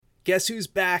Guess who's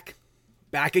back?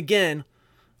 Back again.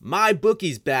 My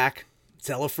bookie's back.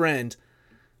 Tell a friend.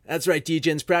 That's right,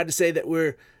 Degens. Proud to say that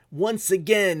we're once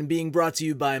again being brought to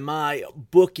you by my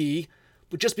bookie.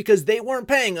 But just because they weren't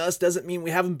paying us doesn't mean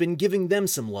we haven't been giving them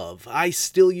some love. I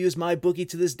still use my bookie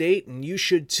to this date, and you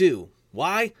should too.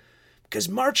 Why? Because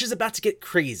March is about to get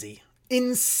crazy.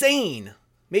 Insane.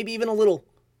 Maybe even a little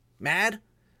mad.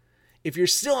 If you're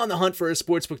still on the hunt for a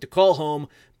sportsbook to call home,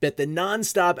 bet the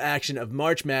non-stop action of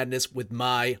March Madness with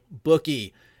my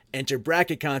bookie. Enter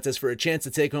bracket contests for a chance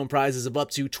to take home prizes of up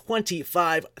to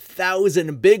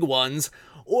 25,000 big ones,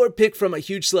 or pick from a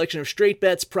huge selection of straight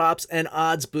bets, props, and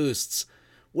odds boosts.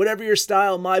 Whatever your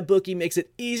style, my bookie makes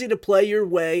it easy to play your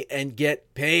way and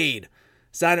get paid.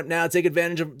 Sign up now, take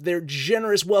advantage of their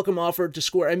generous welcome offer to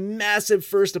score a massive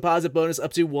first deposit bonus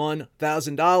up to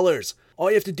 $1,000. All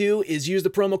you have to do is use the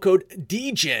promo code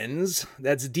DEGENS,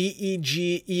 that's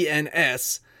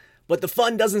DEGENS, but the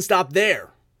fun doesn't stop there.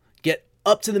 Get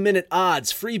up-to-the-minute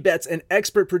odds, free bets, and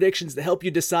expert predictions to help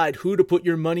you decide who to put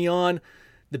your money on.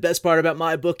 The best part about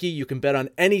MyBookie, you can bet on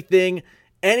anything,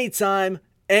 anytime,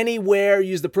 anywhere.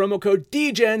 Use the promo code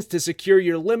DEGENS to secure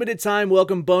your limited-time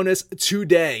welcome bonus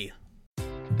today.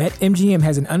 BetMGM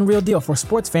has an unreal deal for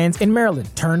sports fans in Maryland.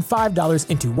 Turn $5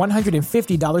 into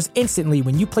 $150 instantly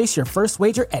when you place your first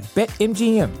wager at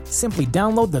BetMGM. Simply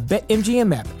download the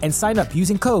BetMGM app and sign up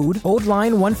using code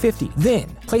OldLine150.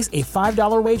 Then, place a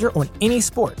 $5 wager on any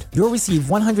sport. You'll receive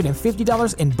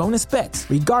 $150 in bonus bets,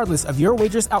 regardless of your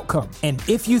wager's outcome. And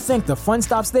if you think the fun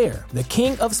stops there, the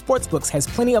king of sportsbooks has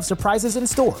plenty of surprises in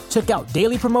store. Check out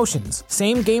daily promotions,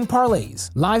 same-game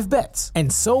parlays, live bets, and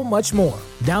so much more.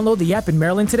 Download the app in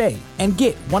Maryland today and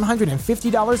get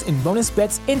 $150 in bonus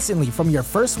bets instantly from your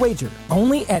first wager.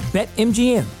 Only at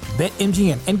BetMGM.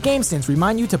 BetMGM and GameSense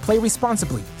remind you to play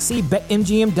responsibly. See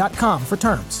BetMGM.com for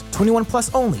terms. 21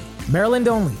 plus only. Maryland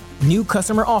only. New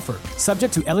customer offer.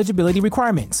 Subject to eligibility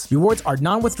requirements. Rewards are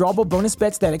non-withdrawable bonus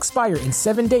bets that expire in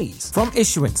 7 days. From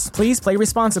issuance, please play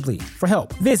responsibly. For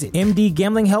help, visit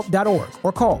mdgamblinghelp.org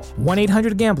or call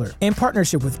 1-800-GAMBLER in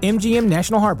partnership with MGM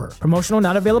National Harbor. Promotional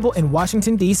not available in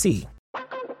Washington, D.C.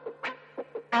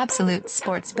 Absolute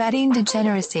sports betting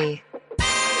degeneracy.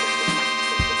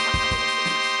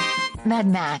 Mad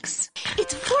Max.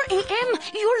 It's 4 a.m.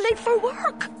 You're late for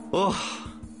work.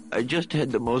 Oh, I just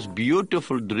had the most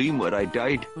beautiful dream where I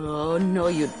died. Oh, no,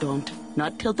 you don't.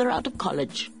 Not till they're out of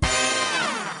college.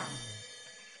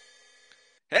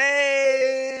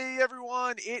 Hey,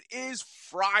 everyone. It is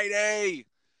Friday.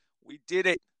 We did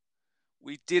it.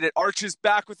 We did it. Arch is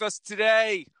back with us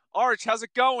today. Arch, how's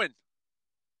it going?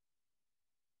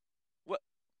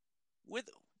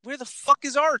 Where the fuck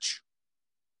is Arch?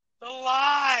 The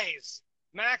lies.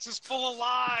 Max is full of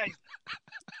lies.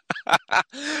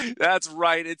 That's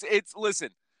right. It's listen,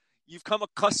 you've come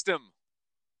accustomed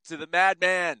to the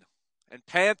Madman and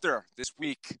Panther this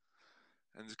week.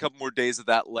 And there's a couple more days of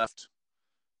that left.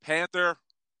 Panther,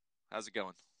 how's it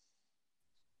going?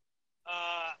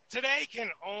 Today can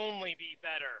only be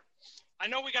better. I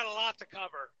know we got a lot to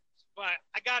cover, but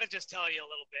I got to just tell you a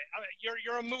little bit. I mean,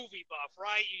 you're a movie buff,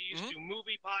 right? You used to do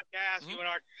movie podcasts. You and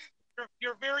Art.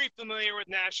 You're very familiar with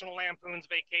National Lampoon's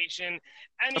Vacation.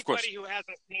 Anybody who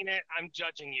hasn't seen it, I'm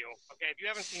judging you. Okay, if you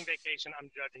haven't seen Vacation, I'm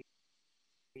judging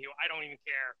you. I don't even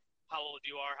care how old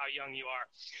you are, how young you are.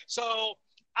 So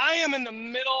I am in the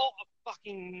middle of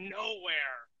fucking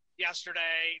nowhere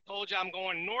yesterday. Told you I'm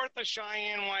going north of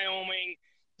Cheyenne, Wyoming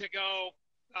to go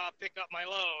pick up my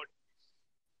load.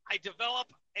 I develop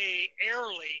a air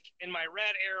leak in my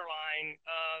red airline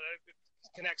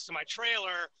that connects to my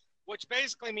trailer, which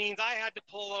basically means I had to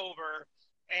pull over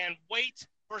and wait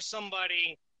for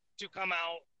somebody to come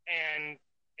out and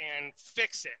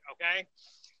fix it, okay?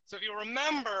 So if you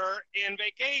remember in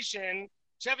Vacation,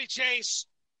 Chevy Chase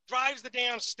drives the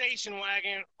damn station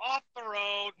wagon off the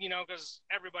road, you know, because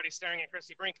everybody's staring at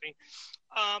Christy Brinkley.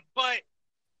 But,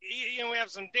 you know, we have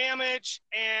some damage,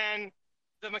 and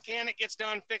the mechanic gets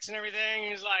done fixing everything,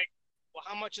 and he's like, well,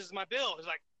 how much is my bill? He's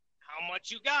like, how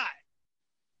much you got?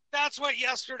 That's what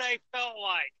yesterday felt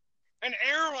like. An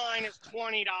airline is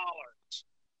 $20.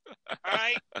 All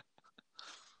right?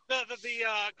 The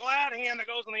glad hand that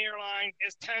goes on the airline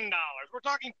is $10. We're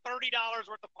talking $30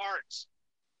 worth of parts.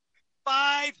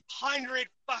 $500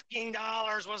 fucking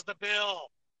dollars was the bill.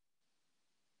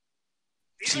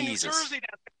 Even Jesus. New Jersey,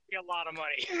 that's going to be a lot of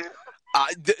money.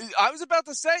 I was about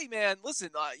to say, man, listen,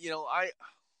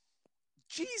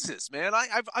 Jesus, man,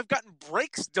 I've gotten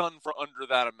brakes done for under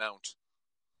that amount.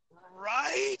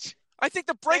 Right? I think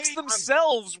the brakes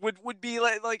themselves would be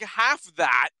like half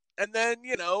that, and then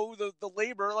the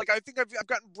labor. Like I think I've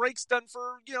gotten brakes done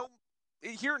for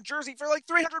here in Jersey for like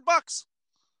 $300.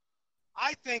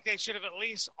 I think they should have at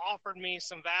least offered me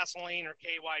some Vaseline or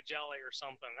KY jelly or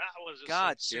something. That was just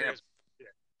God some damn. serious shit.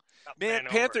 Man,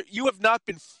 Panther, you have not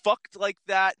been fucked like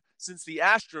that since the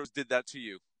Astros did that to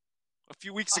you a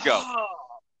few weeks ago. Oh,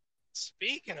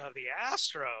 speaking of the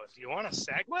Astros, you want a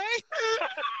segue?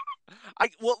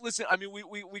 Well, listen. I mean,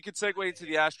 we could segue into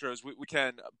the Astros. We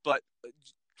can, but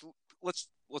let's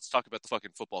talk about the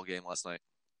fucking football game last night.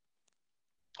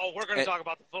 Oh, we're going to talk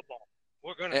about the football.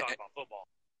 We're going to talk about football.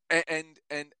 And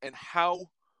how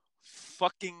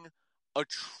fucking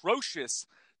atrocious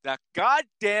that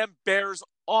goddamn Bears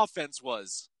offense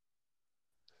was.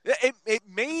 It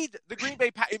made the Green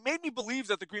Bay. It made me believe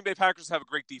that the Green Bay Packers have a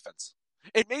great defense.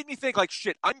 It made me think like,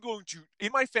 shit, I'm going to,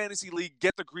 in my fantasy league,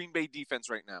 get the Green Bay defense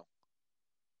right now.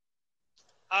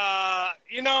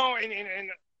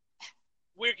 And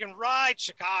we can ride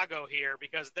Chicago here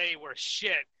because they were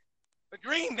shit. But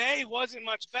Green Bay wasn't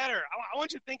much better. I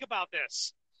want you to think about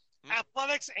this.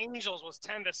 Athletics Angels was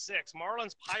 10-6.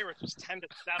 Marlins Pirates was 10-7.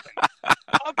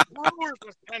 Cubs Brewers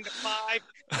was 10-5.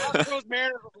 Astros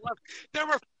Mariners was 11. There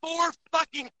were 4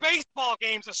 fucking baseball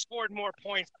games that scored more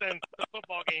points than the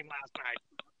football game last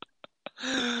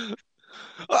night.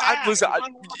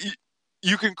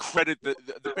 You can credit the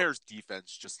Bears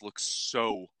defense. Just looks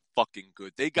so fucking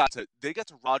good. They got to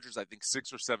Rodgers, I think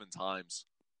 6 or 7 times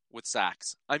with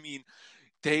sacks. I mean,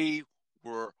 they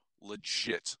were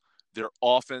legit. Their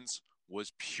offense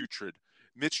was putrid.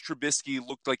 Mitch Trubisky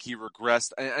looked like he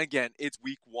regressed. And again, it's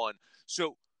week 1.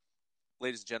 So,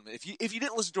 ladies and gentlemen, if you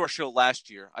didn't listen to our show last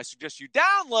year, I suggest you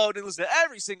download and listen to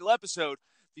every single episode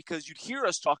because you'd hear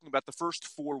us talking about the first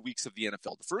 4 weeks of the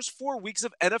NFL. The first 4 weeks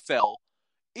of NFL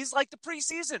is like the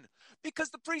preseason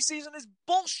because the preseason is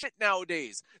bullshit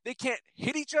nowadays. They can't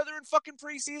hit each other in fucking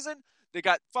preseason. They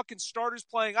got fucking starters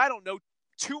playing,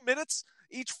 2 minutes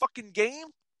each fucking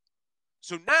game.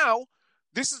 So now,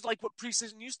 this is like what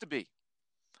preseason used to be.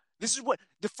 This is what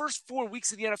the first 4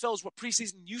 weeks of the NFL is what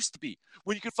preseason used to be,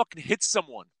 when you could fucking hit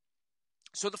someone.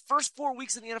 So the first 4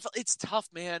 weeks of the NFL, it's tough,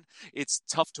 man. It's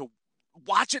tough to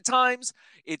watch at times.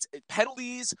 It's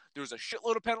penalties. There was a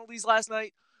shitload of penalties last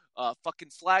night. Fucking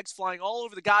flags flying all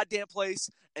over the goddamn place.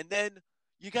 And then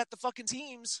you got the fucking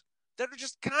teams that are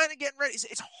just kind of getting ready.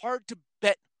 It's hard to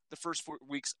bet the first 4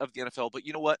 weeks of the NFL, but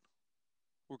you know what?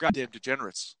 We're goddamn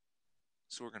degenerates.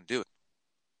 So we're going to do it.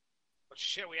 Well,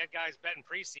 shit, we had guys betting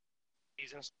preseason.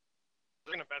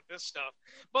 We're going to bet this stuff.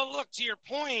 But look, to your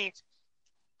point,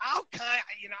 I'll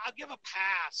give a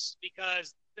pass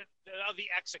because of the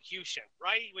execution,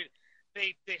 right?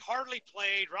 They hardly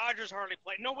played. Rodgers hardly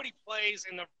played. Nobody plays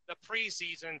in the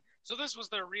preseason. So this was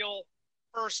their real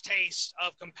first taste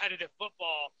of competitive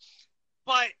football.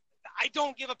 But I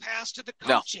don't give a pass to the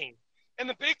coaching. No. And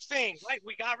the big thing, right,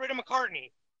 we got rid of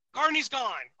McCartney. McCartney's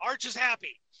gone. Arch is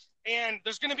happy. And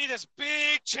there's going to be this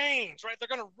big change, right? They're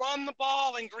going to run the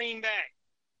ball in Green Bay.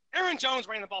 Aaron Jones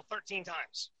ran the ball 13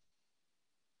 times.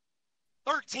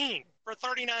 13 for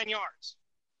 39 yards.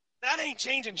 That ain't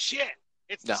changing shit.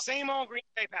 It's the same old Green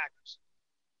Bay Packers.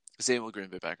 The same old Green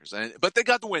Bay Packers. But they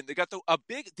got the win. They got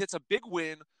that's a big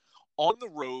win on the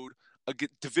road, a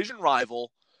division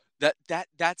rival.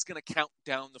 That's going to count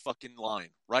down the fucking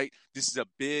line, right? This is a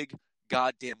big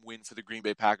goddamn win for the Green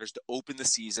Bay Packers to open the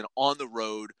season on the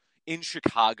road in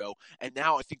Chicago. And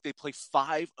now I think they play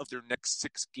 5 of their next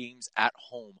 6 games at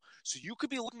home. So you could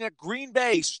be looking at Green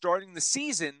Bay starting the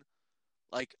season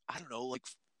like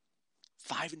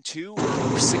 5-2 or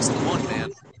 6-1,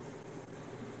 man.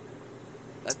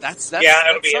 That's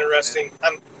it'll be interesting.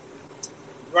 Man. I'm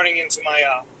running into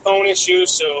my phone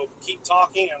issues, so keep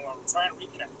talking and I'll try and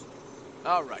reconnect.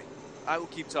 All right. I will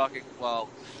keep talking while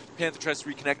Panther tries to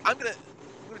reconnect. I'm gonna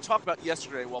talk about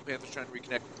yesterday while Panther's trying to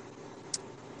reconnect.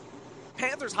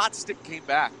 Panther's hot stick came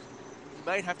back. He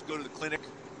might have to go to the clinic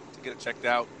to get it checked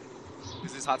out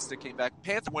because his hot stick came back.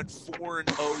 Panther went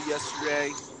 4-0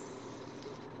 yesterday.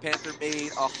 Panther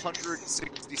made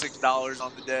 $166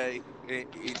 on the day in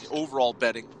overall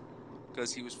betting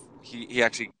because he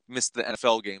actually missed the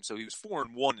NFL game, so he was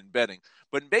 4-1 in betting.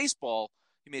 But in baseball,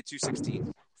 he made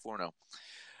 $216, 4-0.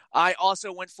 I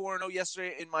also went 4-0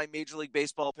 yesterday in my Major League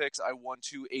Baseball picks. I won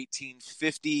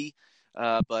 $218.50,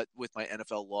 but with my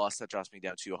NFL loss, that drops me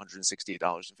down to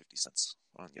 $168.50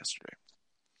 on yesterday.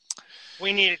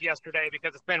 We needed yesterday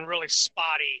because it's been really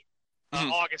spotty.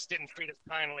 August didn't treat us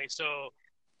kindly, so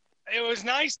it was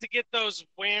nice to get those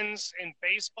wins in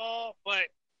baseball, but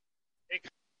it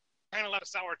kind of left a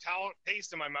sour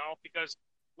taste in my mouth because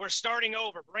we're starting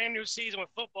over, brand new season with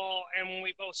football, and when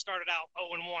we both started out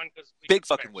 0-1 because big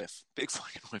fucking whiff.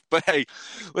 But hey,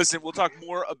 listen, we'll talk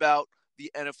more about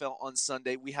the NFL on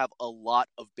Sunday. We have a lot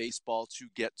of baseball to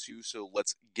get to, so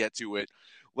let's get to it.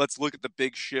 Let's look at the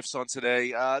big shifts on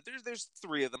today. There's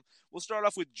three of them. We'll start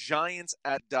off with Giants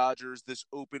at Dodgers. This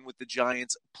open with the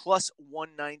Giants plus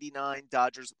 199,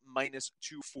 Dodgers minus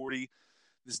 240.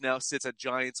 This now sits at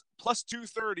Giants plus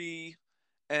 230,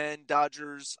 and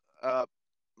Dodgers.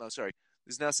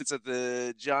 This now sits at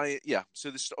the Giant. Yeah,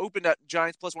 so this opened at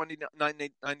Giants plus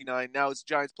 199. Now it's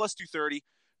Giants plus 230,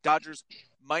 Dodgers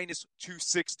minus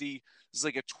 260. This is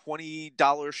like a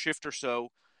 $20 shift or so.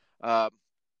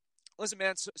 Listen,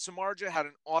 man, Samardzija had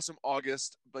an awesome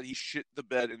August, but he shit the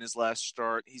bed in his last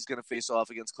start. He's going to face off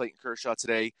against Clayton Kershaw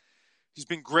today. He's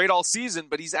been great all season,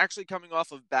 but he's actually coming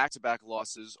off of back-to-back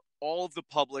losses. All of the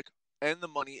public and the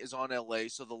money is on LA,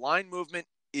 so the line movement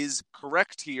is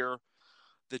correct here.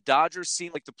 The Dodgers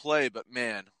seem like the play, but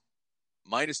man,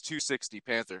 minus 260,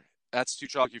 Panther. That's too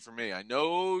chalky for me. I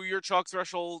know your chalk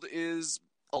threshold is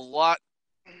a lot.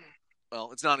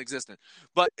 Well, it's non-existent.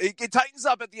 But it tightens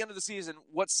up at the end of the season.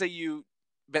 What say you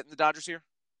betting the Dodgers here?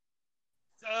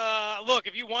 Look,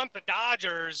 if you want the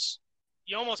Dodgers,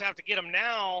 you almost have to get them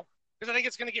now because I think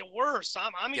it's going to get worse.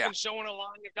 I'm even showing a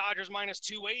line of Dodgers minus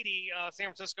 280, San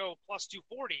Francisco plus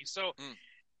 240. So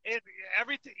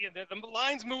everything, the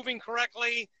line's moving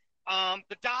correctly.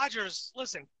 The Dodgers,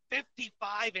 listen,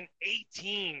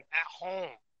 55-18 at home.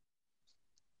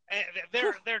 And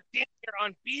they're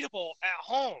unbeatable at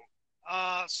home.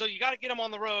 So you got to get them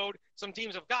on the road. Some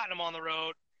teams have gotten them on the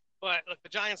road, but look, the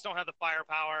Giants don't have the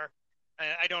firepower.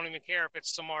 I don't even care if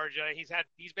it's Samardzija.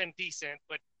 He's been decent,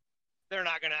 but they're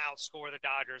not going to outscore the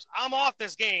Dodgers. I'm off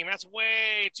this game. That's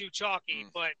way too chalky,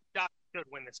 but Dodgers should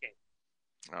win this game.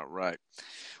 All right.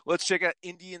 Let's check out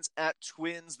Indians at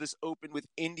Twins. This opened with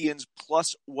Indians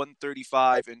plus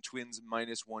 135 and Twins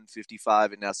minus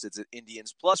 155. And now sits at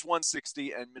Indians plus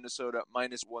 160 and Minnesota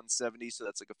minus 170. So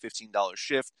that's like a $15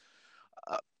 shift.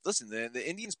 Listen, the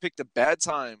Indians picked a bad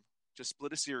time to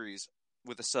split a series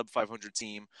with a sub-500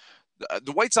 team.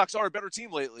 The White Sox are a better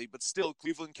team lately, but still,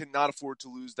 Cleveland cannot afford to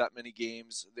lose that many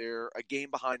games. They're a game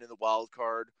behind in the wild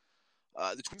card.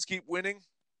 The Twins keep winning.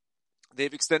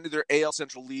 They've extended their AL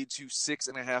Central lead to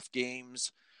 6.5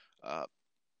 games.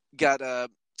 Got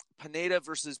Pineda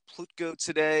versus Plutko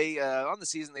today. On the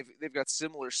season, they've got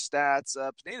similar stats.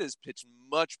 Pineda's pitched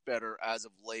much better as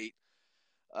of late.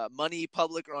 Money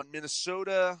public are on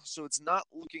Minnesota, so it's not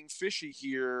looking fishy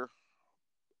here.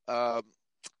 I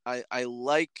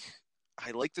like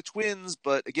the Twins,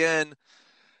 but again,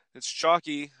 it's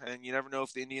chalky, and you never know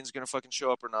if the Indians are going to fucking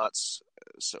show up or not.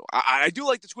 So I do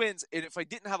like the Twins, and if I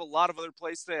didn't have a lot of other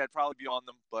plays today, I'd probably be on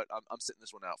them, but I'm sitting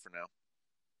this one out for now.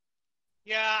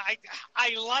 Yeah,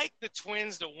 I like the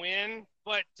Twins to win,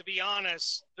 but to be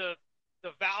honest, the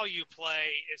value play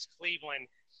is Cleveland.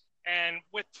 And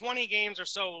with 20 games or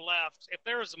so left, if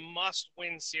there is a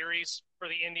must-win series for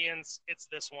the Indians, it's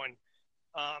this one.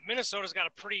 Minnesota's got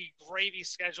a pretty gravy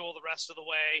schedule the rest of the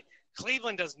way.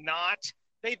 Cleveland does not.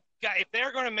 If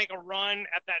they're going to make a run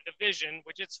at that division,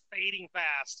 which it's fading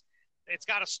fast, it's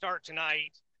got to start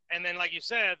tonight. And then, like you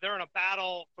said, they're in a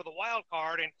battle for the wild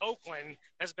card, and Oakland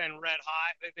has been red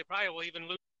hot. They probably will even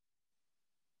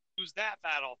lose that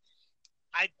battle.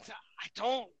 I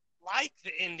don't like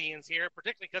the Indians here,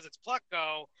 particularly because it's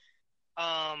Plutko.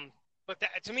 But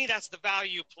to me, that's the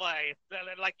value play.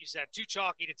 Like you said, too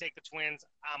chalky to take the Twins.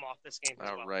 I'm off this game as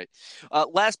well. All right.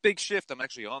 Last big shift, I'm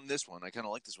actually on this one. I kind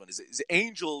of like this one. Is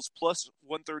Angels plus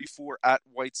 134 at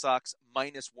White Sox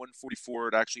minus 144.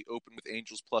 It actually opened with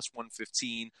Angels plus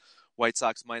 115, White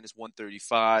Sox minus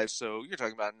 135. So you're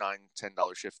talking about a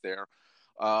 $9-10 shift there.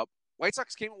 White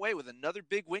Sox came away with another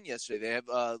big win yesterday. They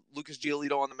have Lucas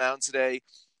Giolito on the mound today.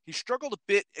 He struggled a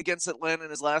bit against Atlanta in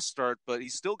his last start, but he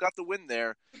still got the win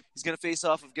there. He's going to face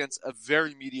off against a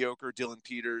very mediocre Dylan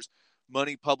Peters.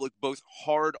 Money public, both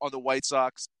hard on the White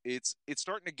Sox. It's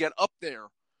starting to get up there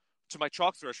to my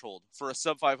chalk threshold for a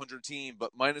sub-500 team,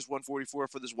 but minus 144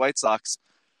 for this White Sox.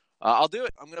 I'll do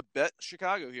it. I'm going to bet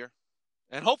Chicago here.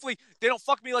 And hopefully they don't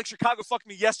fuck me like Chicago fucked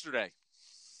me yesterday.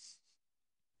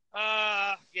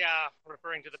 Yeah,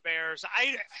 referring to the Bears.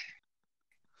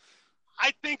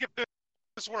 I think if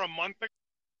this were a month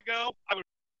ago, I would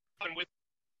have been with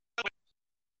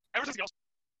ever since the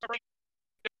All-Star break.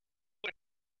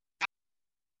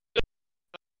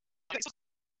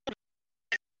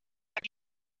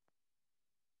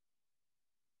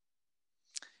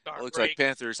 Looks like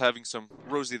Panther's having some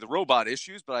Rosie the Robot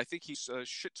issues, but I think he's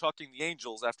shit-talking the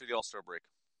Angels after the All-Star break.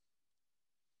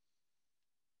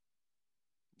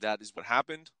 That is what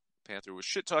happened. Panther was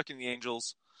shit-talking the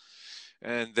Angels,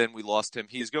 and then we lost him.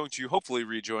 He is going to hopefully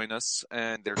rejoin us,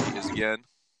 and there he is again.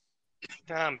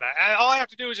 I'm back. All I have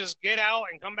to do is just get out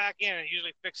and come back in, and it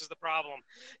usually fixes the problem.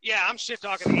 Yeah, I'm shit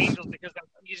talking the Angels because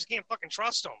you just can't fucking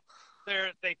trust them.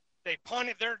 They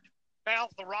punted. They're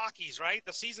about the Rockies, right?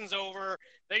 The season's over.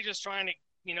 They just trying to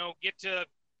get to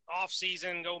off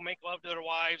season, go make love to their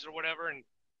wives or whatever, and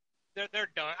they're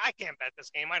done. I can't bet this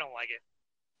game. I don't like it.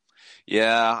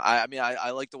 Yeah, I mean,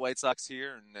 I like the White Sox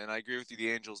here, and I agree with you.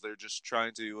 The Angels, they're just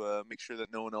trying to make sure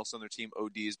that no one else on their team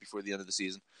ODs before the end of the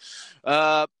season.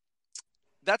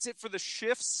 That's it for the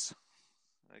shifts.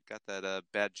 I got that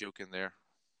bad joke in there,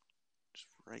 just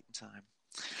right in time.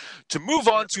 To move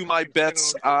on to my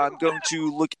bets, I'm going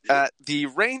to look at the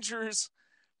Rangers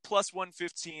plus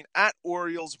 115 at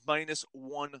Orioles minus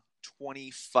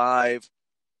 125.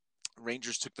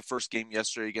 Rangers took the first game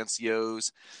yesterday against the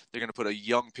O's. They're going to put a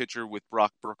young pitcher with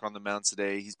Brock Burke on the mound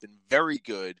today. He's been very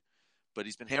good, but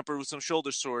he's been hampered with some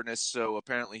shoulder soreness, so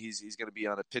apparently he's going to be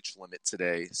on a pitch limit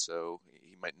today, so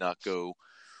he might not go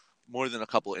more than a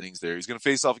couple innings there. He's going to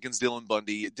face off against Dylan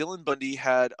Bundy. Dylan Bundy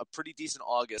had a pretty decent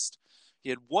August. He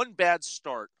had one bad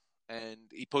start, and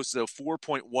he posted a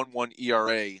 4.11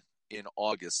 ERA in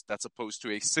August. That's opposed to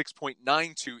a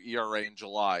 6.92 ERA in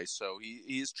July, so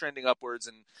he is trending upwards,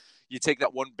 and you take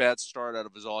that one bad start out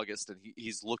of his August, and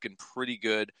he's looking pretty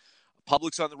good.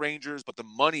 Public's on the Rangers, but the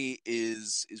money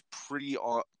is pretty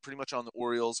much on the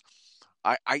Orioles.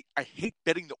 I hate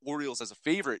betting the Orioles as a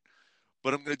favorite,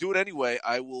 but I'm going to do it anyway.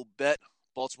 I will bet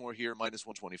Baltimore here minus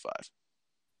 125.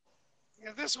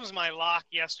 Yeah, this was my lock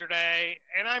yesterday,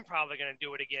 and I'm probably going to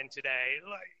do it again today.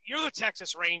 You're the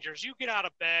Texas Rangers. You get out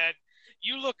of bed,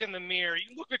 you look in the mirror,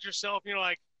 you look at yourself, and you're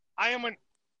like, I am an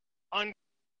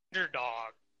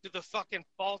underdog to the fucking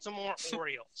Baltimore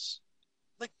Orioles.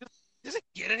 Like, does it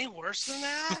get any worse than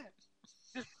that?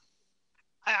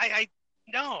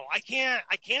 No, I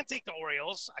can't take the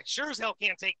Orioles. I sure as hell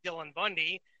can't take Dylan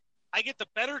Bundy. I get the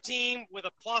better team with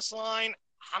a plus line.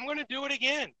 I'm going to do it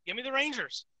again. Give me the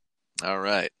Rangers. All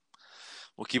right.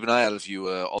 We'll keep an eye out if you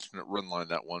alternate run line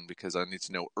that one, because I need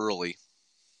to know early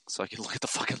so I can look at the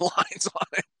fucking lines on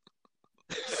it.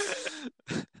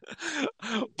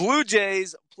 Blue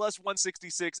Jays plus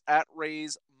 166 at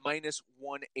Rays minus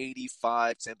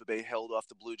 185. Tampa Bay held off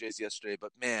the Blue Jays yesterday,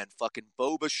 but man, fucking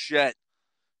Bo Bichette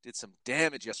did some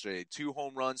damage yesterday. 2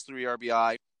 home runs, 3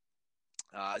 RBI.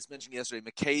 As mentioned yesterday,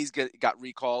 McKay's got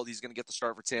recalled. He's going to get the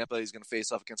start for Tampa. He's going to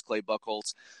face off against Clay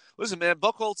Buchholz. Listen, man,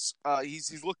 Buchholz,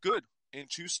 he's looked good in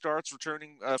 2 starts,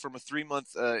 returning from a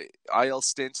 3-month IL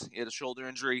stint. He had a shoulder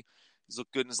injury. He's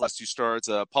looked good in his last 2 starts.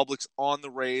 Public's on the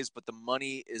Rays, but the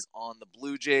money is on the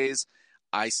Blue Jays.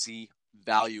 I see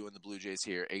value in the Blue Jays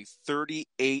here. A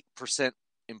 38%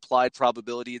 implied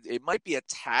probability. It might be a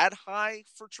tad high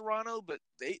for Toronto, but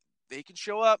they can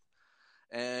show up,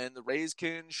 and the Rays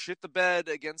can shit the bed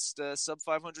against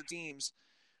sub-500 teams.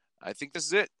 I think this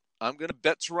is it. I'm going to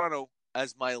bet Toronto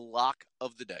as my lock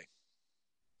of the day.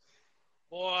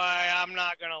 Boy, I'm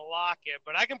not going to lock it,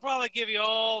 but I can probably give you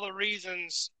all the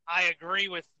reasons I agree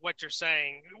with what you're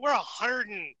saying. We're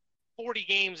 140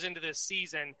 games into this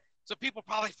season, so people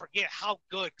probably forget how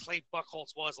good Clay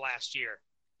Buchholz was last year.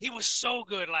 He was so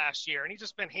good last year, and he's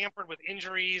just been hampered with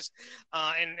injuries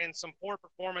and some poor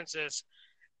performances.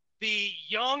 The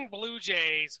young Blue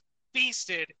Jays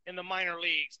feasted in the minor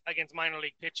leagues against minor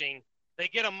league pitching. They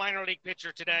get a minor league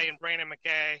pitcher today in Brandon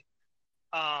McKay.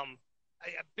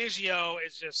 Biggio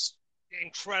is just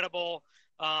incredible.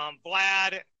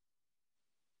 Vlad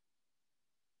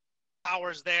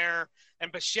Powers there,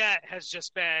 and Bichette has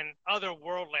just been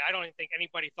otherworldly. I don't even think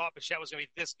anybody thought Bichette was going to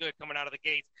be this good coming out of the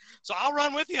gates. So I'll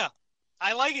run with you.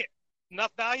 I like it.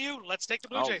 Enough value. Let's take the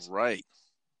Blue Jays. All right.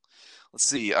 Let's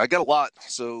see. I got a lot,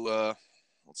 so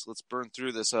let's burn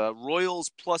through this.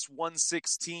 Royals plus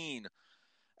 116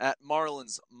 at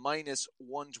Marlins minus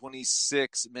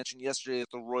 126. Mentioned yesterday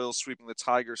that the Royals sweeping the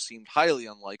Tigers seemed highly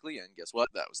unlikely, and guess what?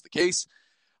 That was the case.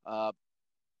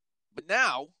 But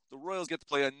now the Royals get to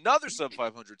play another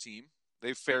sub-500 team.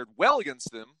 They've fared well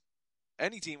against them.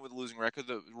 Any team with a losing record,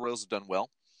 the Royals have done well.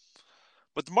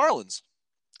 But the Marlins,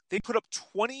 they put up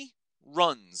 20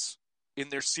 runs in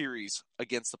their series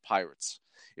against the Pirates.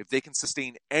 If they can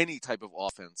sustain any type of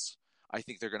offense, I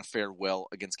think they're going to fare well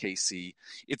against KC.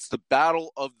 It's the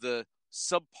battle of the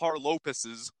subpar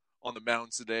Lopez's on the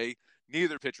mound today.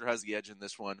 Neither pitcher has the edge in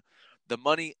this one. The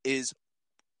money is,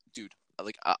 dude,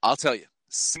 like I'll tell you,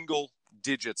 single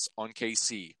digits on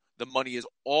KC. The money is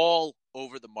all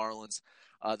over the Marlins.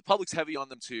 The public's heavy on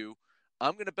them too.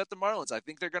 I'm going to bet the Marlins. I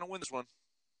think they're going to win this one.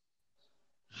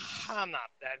 I'm not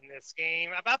betting this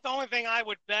game. About the only thing I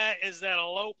would bet is that a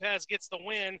Lopez gets the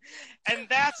win, and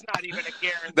that's not even a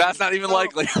guarantee. That's not even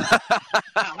likely.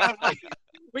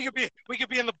 we could be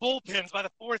in the bullpens by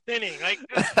the fourth inning. Like,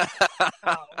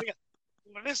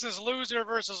 this is loser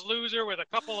versus loser with a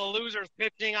couple of losers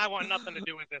pitching. I want nothing to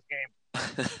do with this game.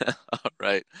 All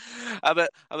right. How about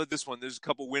this one? There's a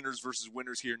couple winners versus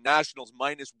winners here. Nationals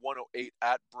 -108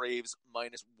 at Braves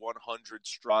 -100.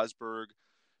 Strasburg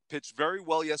pitched very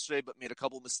well yesterday, but made a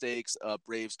couple of mistakes.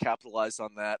 Braves capitalized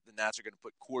on that. The Nats are going to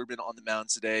put Corbin on the mound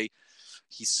today.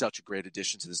 He's such a great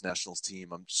addition to this Nationals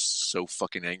team. I'm so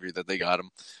fucking angry that they got him.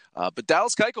 But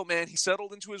Dallas Keuchel, man, he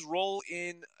settled into his role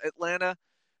in Atlanta.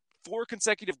 4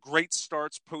 consecutive great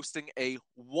starts, posting a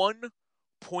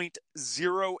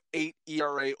 1.08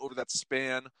 ERA over that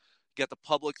span. Get the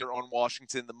public, they're on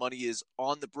Washington. The money is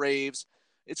on the Braves.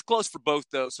 It's close for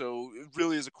both, though, so it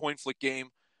really is a coin flip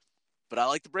game. But I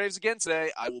like the Braves again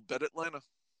today. I will bet Atlanta.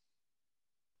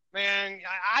 Man,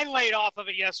 I laid off of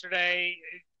it yesterday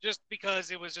just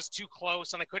because it was just too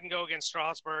close and I couldn't go against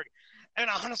Strasburg. And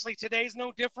honestly, today's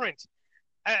no different.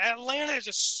 Atlanta is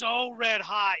just so red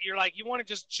hot. You're like, you want to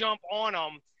just jump on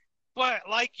them. But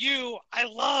like you, I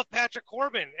love Patrick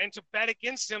Corbin, and to bet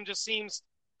against him just seems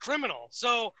criminal.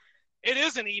 So it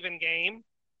is an even game.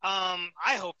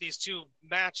 I hope these two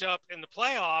match up in the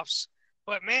playoffs.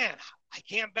 But, man, I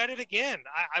can't bet it again.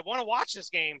 I want to watch this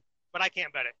game, but I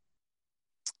can't bet it.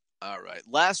 All right.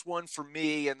 Last one for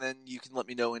me, and then you can let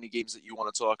me know any games that you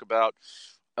want to talk about.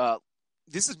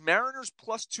 This is Mariners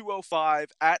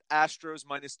 +205 at Astros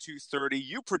 -230.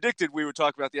 You predicted we would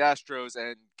talk about the Astros,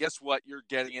 and guess what? You're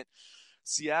getting it.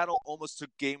 Seattle almost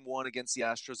took game 1 against the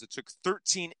Astros. It took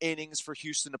 13 innings for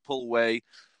Houston to pull away.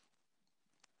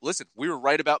 Listen, we were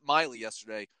right about Miley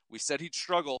yesterday. We said he'd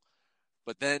struggle,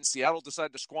 but then Seattle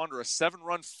decided to squander a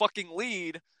 7-run fucking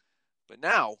lead. But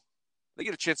now they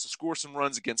get a chance to score some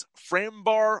runs against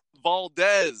Framber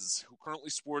Valdez, who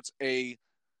currently sports a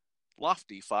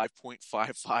lofty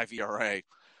 5.55 ERA.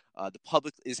 The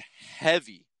public is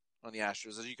heavy on the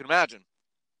Astros, as you can imagine.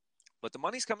 But the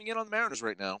money's coming in on the Mariners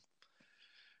right now.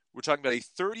 We're talking about a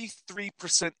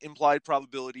 33% implied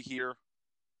probability here.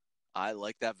 I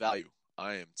like that value.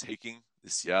 I am taking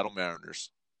the Seattle Mariners.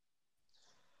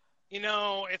 You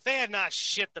know, if they had not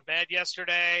shit the bed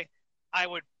yesterday, I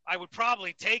would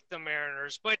probably take the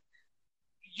Mariners. But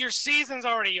your season's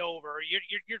already over.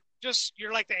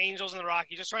 You're like the Angels and the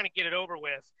Rockies, just trying to get it over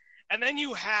with. And then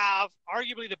you have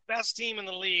arguably the best team in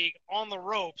the league on the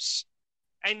ropes,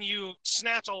 and you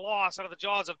snatch a loss out of the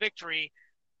jaws of victory.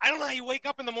 I don't know how you wake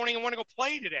up in the morning and want to go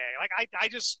play today. Like, I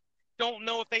just don't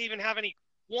know if they even have any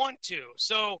want to.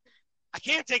 So I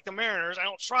can't take the Mariners. I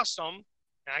don't trust them.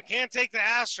 And I can't take the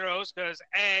Astros because,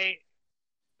 A,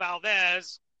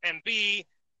 Valdez, and B,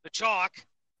 the chalk.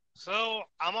 So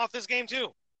I'm off this game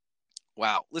too.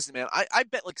 Wow. Listen, man, I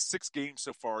bet like 6 games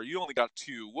so far. You only got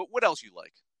 2. What else you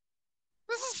like?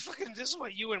 This is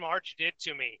what you and March did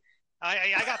to me.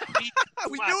 I got beat.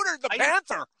 We neutered the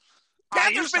Panther.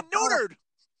 Panther's been neutered.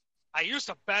 I used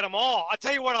to bet them all. I'll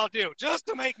tell you what I'll do. Just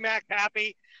to make Mac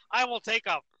happy, I will take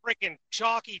a freaking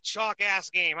chalk-ass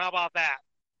game. How about that?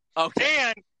 Okay.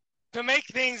 And to make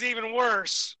things even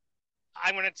worse,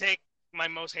 I'm going to take my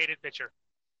most hated pitcher.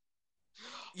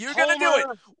 You're going to do it.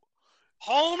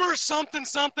 Homer something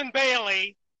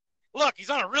Bailey. Look, he's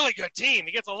on a really good team.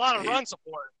 He gets a lot of run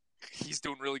support. He's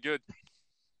doing really good.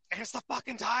 And it's the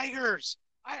fucking Tigers.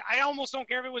 I almost don't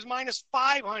care if it was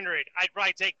 -500. I'd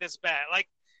probably take this bet. Like,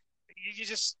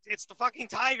 it's the fucking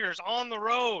Tigers on the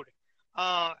road.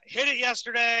 Hit it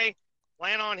yesterday.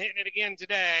 Plan on hitting it again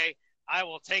today. I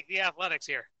will take the Athletics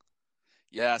here.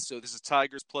 Yeah, so this is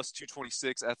Tigers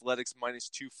 +226, Athletics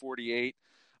 -248.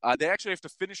 They actually have to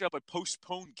finish up a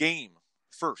postponed game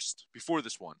first before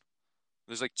this one.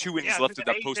 There's like 2 innings left of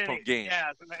that postponed game.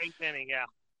 Yeah, it's in the 8th inning, yeah.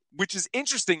 Which is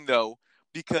interesting, though,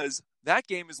 because that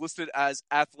game is listed as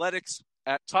Athletics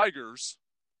at Tigers,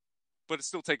 but it's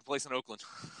still taking place in Oakland.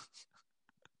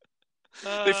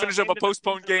 They finish up a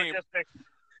postponed game.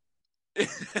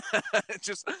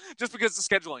 just because of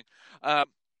scheduling.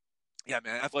 Yeah,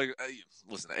 man.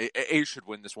 Listen, A should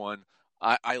win this one.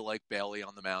 I like Bailey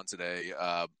on the mound today.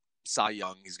 Cy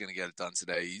Young, he's going to get it done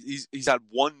today. He's had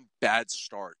one bad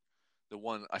start. The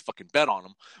one I fucking bet on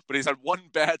him, but he's had one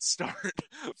bad start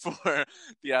for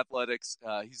the Athletics.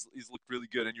 He's looked really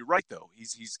good, and you're right though.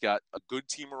 He's got a good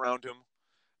team around him,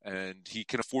 and he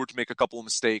can afford to make a couple of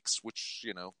mistakes, which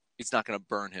it's not going to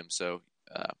burn him. So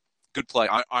good play.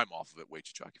 I'm off of it. Way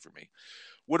too chalky for me.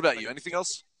 What about you? Anything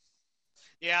else?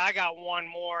 Yeah, I got one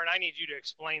more, and I need you to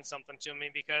explain something to me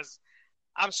because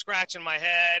I'm scratching my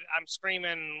head. I'm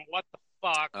screaming, "What the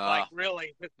fuck?" Like,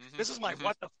 really? This is my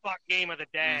what the fuck game of the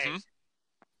day. Mm-hmm.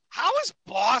 How is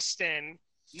Boston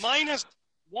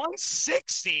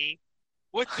 -160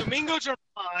 with Domingo Germán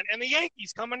and the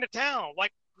Yankees coming to town.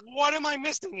 Like, what am I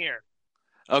missing here?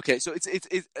 Okay, so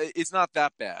it's not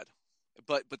that bad,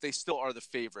 but they still are the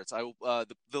favorites.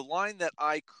 The line that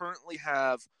I currently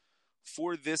have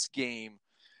for this game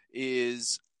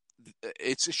is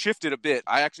it's shifted a bit.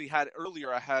 I actually had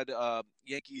earlier. I had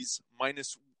Yankees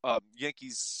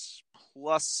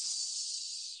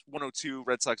plus 102,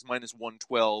 Red Sox minus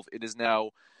 112. It is now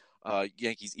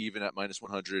Yankees even at minus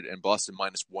 100 and Boston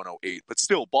minus 108. But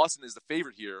still, Boston is the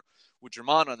favorite here with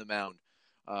Germán on the mound,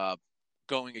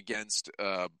 going against.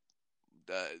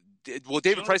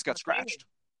 David Price got scratched,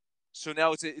 so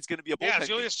now it's going to be a bullpen game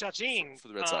Julius Chachin for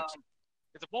the Red Sox.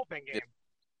 It's a bullpen game.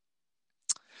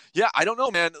 Yeah, I don't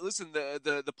know, man. Listen,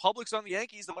 the public's on the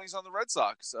Yankees, the money's on the Red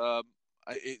Sox.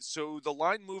 So the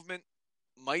line movement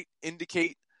might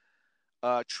indicate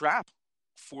trap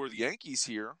for the Yankees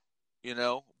here,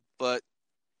 But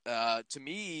to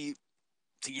me,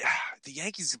 the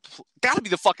Yankees got to be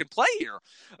the fucking play here,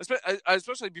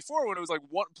 especially before when it was like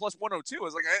plus 102. I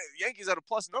was like, hey, Yankees had a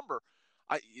plus number.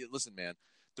 Listen, man,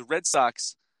 the Red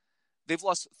Sox, they've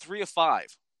lost 3 of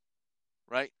 5,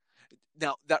 right?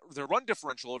 Now, their run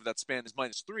differential over that span is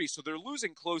 -3, so they're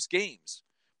losing close games.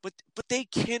 But they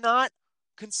cannot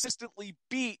consistently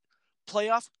beat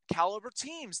playoff caliber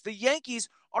teams. The Yankees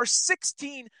are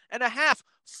 16 and a half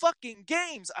fucking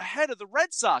games ahead of the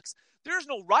Red Sox. There's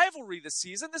no rivalry this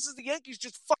season. This is the Yankees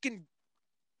just fucking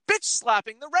bitch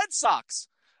slapping the Red Sox.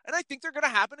 And I think they're going to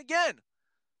happen again.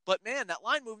 But man, that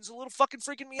line movement's a little fucking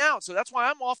freaking me out. So that's why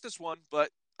I'm off this one.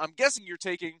 But I'm guessing you're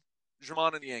taking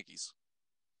Germán and the Yankees.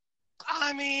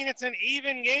 I mean, it's an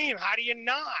even game. How do you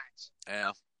not?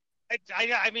 Yeah.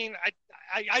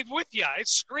 I'm with you. It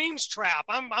screams trap.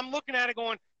 I'm looking at it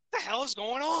going, what the hell is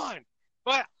going on?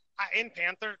 But in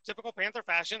typical Panther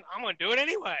fashion, I'm going to do it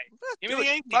anyway. Give me the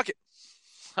Yankees. Fuck it.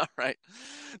 All right.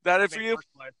 That it for you?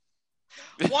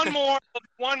 One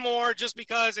more, just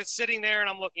because it's sitting there and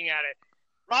I'm looking at it.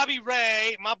 Robbie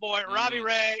Ray, my boy, Robbie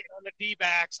Ray on the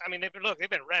D-backs. I mean, they've been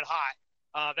red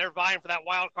hot. They're vying for that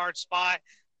wild card spot.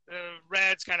 The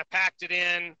Reds kind of packed it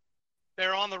in.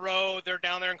 They're on the road. They're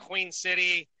down there in Queen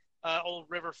City, Old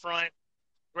Riverfront,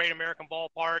 Great American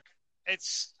Ballpark.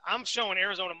 I'm showing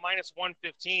Arizona minus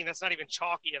 115. That's not even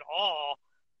chalky at all.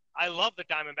 I love the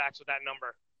Diamondbacks with that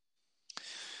number.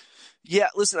 Yeah,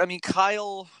 listen, I mean,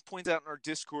 Kyle points out in our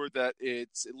Discord that it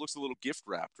looks a little gift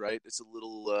wrapped, right? It's a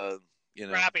little,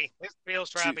 trappy. It feels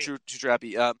trappy. Too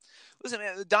trappy. Listen,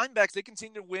 man, the Diamondbacks, they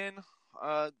continue to win.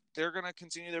 They're going to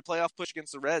continue their playoff push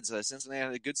against the Reds. Cincinnati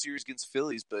had a good series against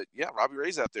Phillies, but yeah, Robbie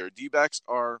Ray's out there. D-backs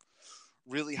are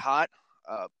really hot.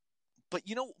 But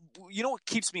you know what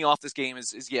keeps me off this game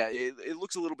is it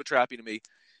looks a little bit trappy to me.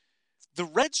 The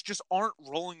Reds just aren't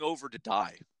rolling over to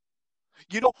die.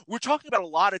 We're talking about a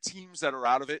lot of teams that are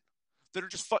out of it that are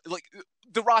just like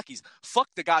the Rockies. Fuck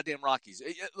the goddamn Rockies.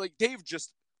 Like they've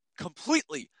just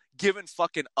completely given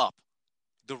fucking up.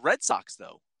 The Red Sox,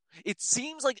 though, it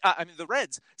seems like the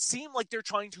Reds seem like they're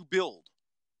trying to build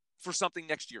for something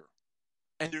next year,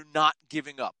 and they're not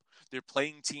giving up. They're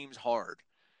playing teams hard.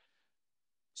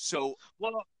 So,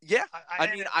 yeah,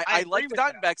 I like the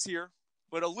Diamondbacks here,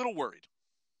 but a little worried.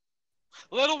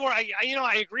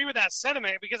 I agree with that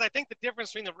sentiment because I think the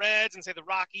difference between the Reds and, say, the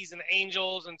Rockies and the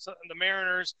Angels and the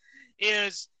Mariners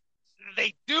is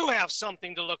they do have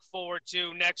something to look forward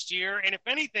to next year. And if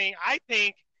anything, I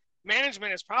think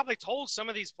management has probably told some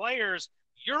of these players,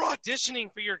 you're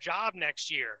auditioning for your job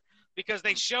next year because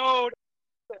they showed,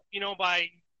 by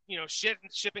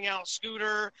shipping out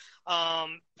Scooter,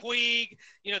 Puig,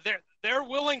 they're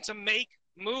willing to make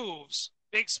moves,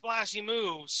 big splashy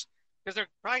moves, because they're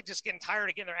probably just getting tired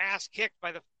of getting their ass kicked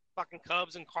by the fucking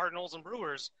Cubs and Cardinals and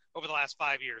Brewers over the last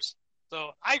 5 years.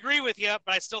 So I agree with you,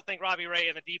 but I still think Robbie Ray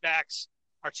and the D-backs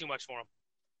are too much for him.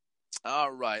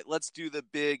 All right, let's do the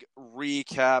big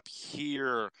recap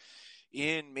here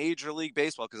in Major League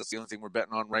Baseball because that's the only thing we're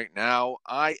betting on right now.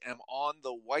 I am on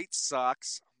the White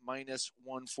Sox minus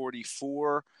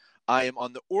 144. I am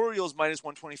on the Orioles minus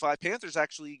 125. Panthers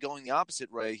actually going the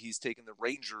opposite way. He's taking the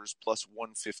Rangers plus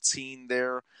 115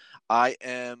 there. I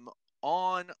am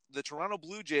on the Toronto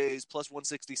Blue Jays plus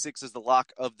 166 as the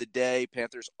lock of the day.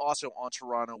 Panthers also on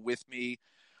Toronto with me.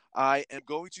 I am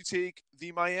going to take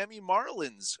the Miami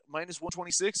Marlins minus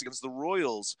 126 against the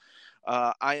Royals.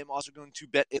 I am also going to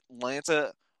bet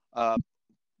Atlanta.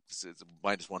 This is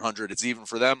minus 100. It's even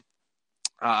for them.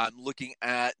 I'm looking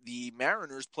at the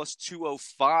Mariners plus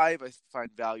 205. I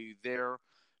find value there.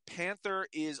 Panther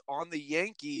is on the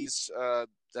Yankees.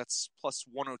 That's plus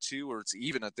 102, or it's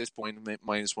even at this point,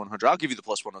 minus 100. I'll give you the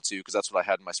plus 102 because that's what I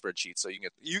had in my spreadsheet. So you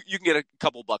can get a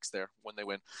couple bucks there when they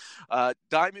win.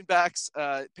 Diamondbacks,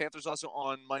 Panthers also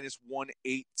on minus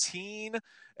 118,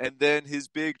 and then his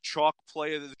big chalk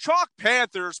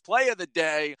Panthers play of the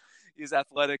day is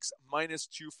Athletics minus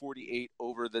 248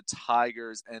 over the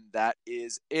Tigers, and that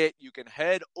is it. You can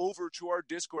head over to our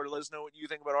Discord and let us know what you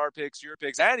think about our picks, your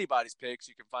picks, anybody's picks.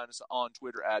 You can find us on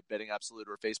Twitter at Betting Absolute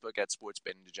or Facebook at Sports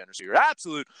Betting Degeneracy or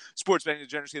Absolute Sports Betting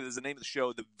Degeneracy. That is the name of the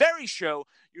show, the very show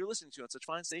you're listening to on such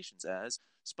fine stations as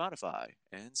Spotify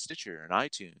and Stitcher and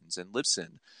iTunes and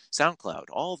Libsyn, SoundCloud,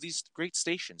 all of these great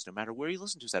stations. No matter where you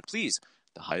listen to us at, please,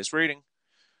 the highest rating,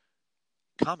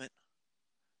 comment,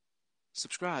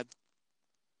 subscribe,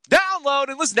 download,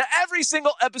 and listen to every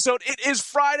single episode. It is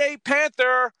Friday.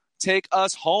 Panther, take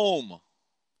us home.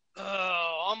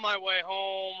 On my way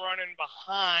home, running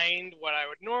behind what I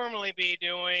would normally be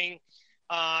doing.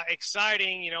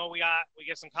 Exciting, we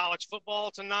get some college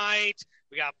football tonight.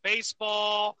 We got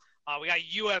baseball. We got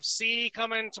UFC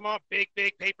coming tomorrow. Big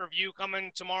pay-per-view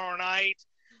coming tomorrow night.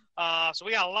 So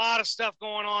we got a lot of stuff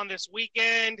going on this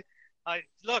weekend.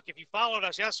 Look, if you followed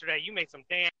us yesterday, you made some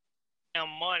damn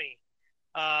money.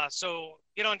 So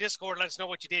get on Discord, let us know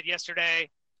what you did yesterday,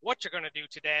 what you're going to do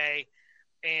today,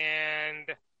 and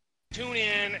tune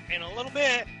in a little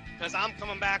bit because I'm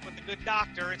coming back with the good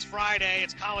doctor. It's Friday,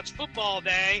 it's college football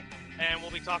day, and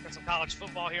we'll be talking some college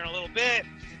football here in a little bit.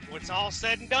 When it's all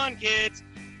said and done, kids,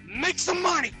 make some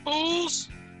money, fools!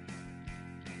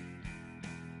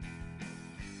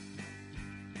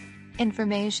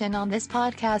 Information on this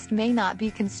podcast may not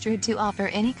be construed to offer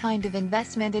any kind of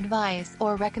investment advice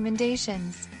or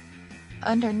recommendations.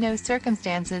 Under no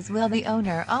circumstances will the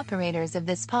owner-operators of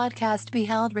this podcast be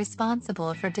held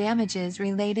responsible for damages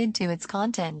related to its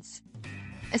contents,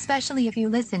 especially if you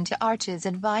listen to Arch's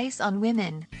advice on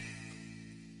women.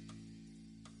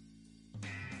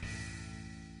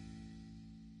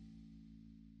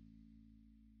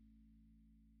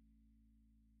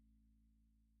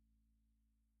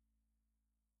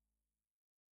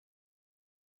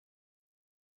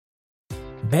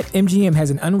 BetMGM has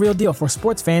an unreal deal for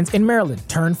sports fans in Maryland.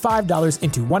 Turn $5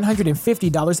 into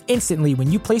 $150 instantly when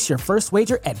you place your first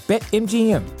wager at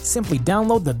BetMGM. Simply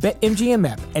download the BetMGM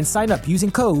app and sign up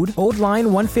using code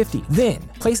OldLine150. Then,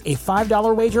 place a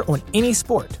 $5 wager on any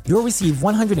sport. You'll receive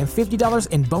 $150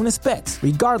 in bonus bets,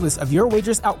 regardless of your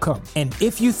wager's outcome. And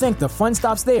if you think the fun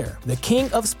stops there, the king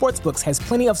of sportsbooks has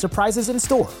plenty of surprises in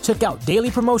store. Check out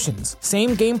daily promotions,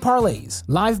 same-game parlays,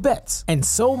 live bets, and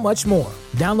so much more.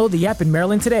 Download the app in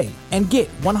Maryland today and get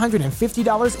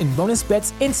 $150 in bonus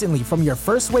bets instantly from your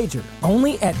first wager.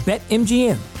 Only at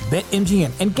BetMGM. BetMGM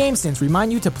and GameSense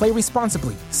remind you to play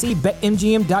responsibly. See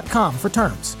BetMGM.com for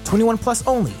terms. 21 plus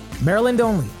only. Maryland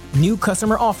only. New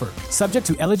customer offer. Subject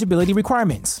to eligibility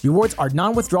requirements. Rewards are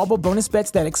non-withdrawable bonus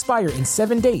bets that expire in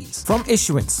 7 days. From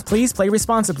issuance, please play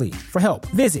responsibly. For help,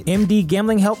 visit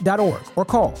mdgamblinghelp.org or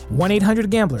call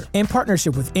 1-800-GAMBLER in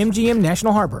partnership with MGM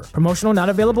National Harbor. Promotional not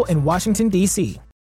available in Washington, D.C.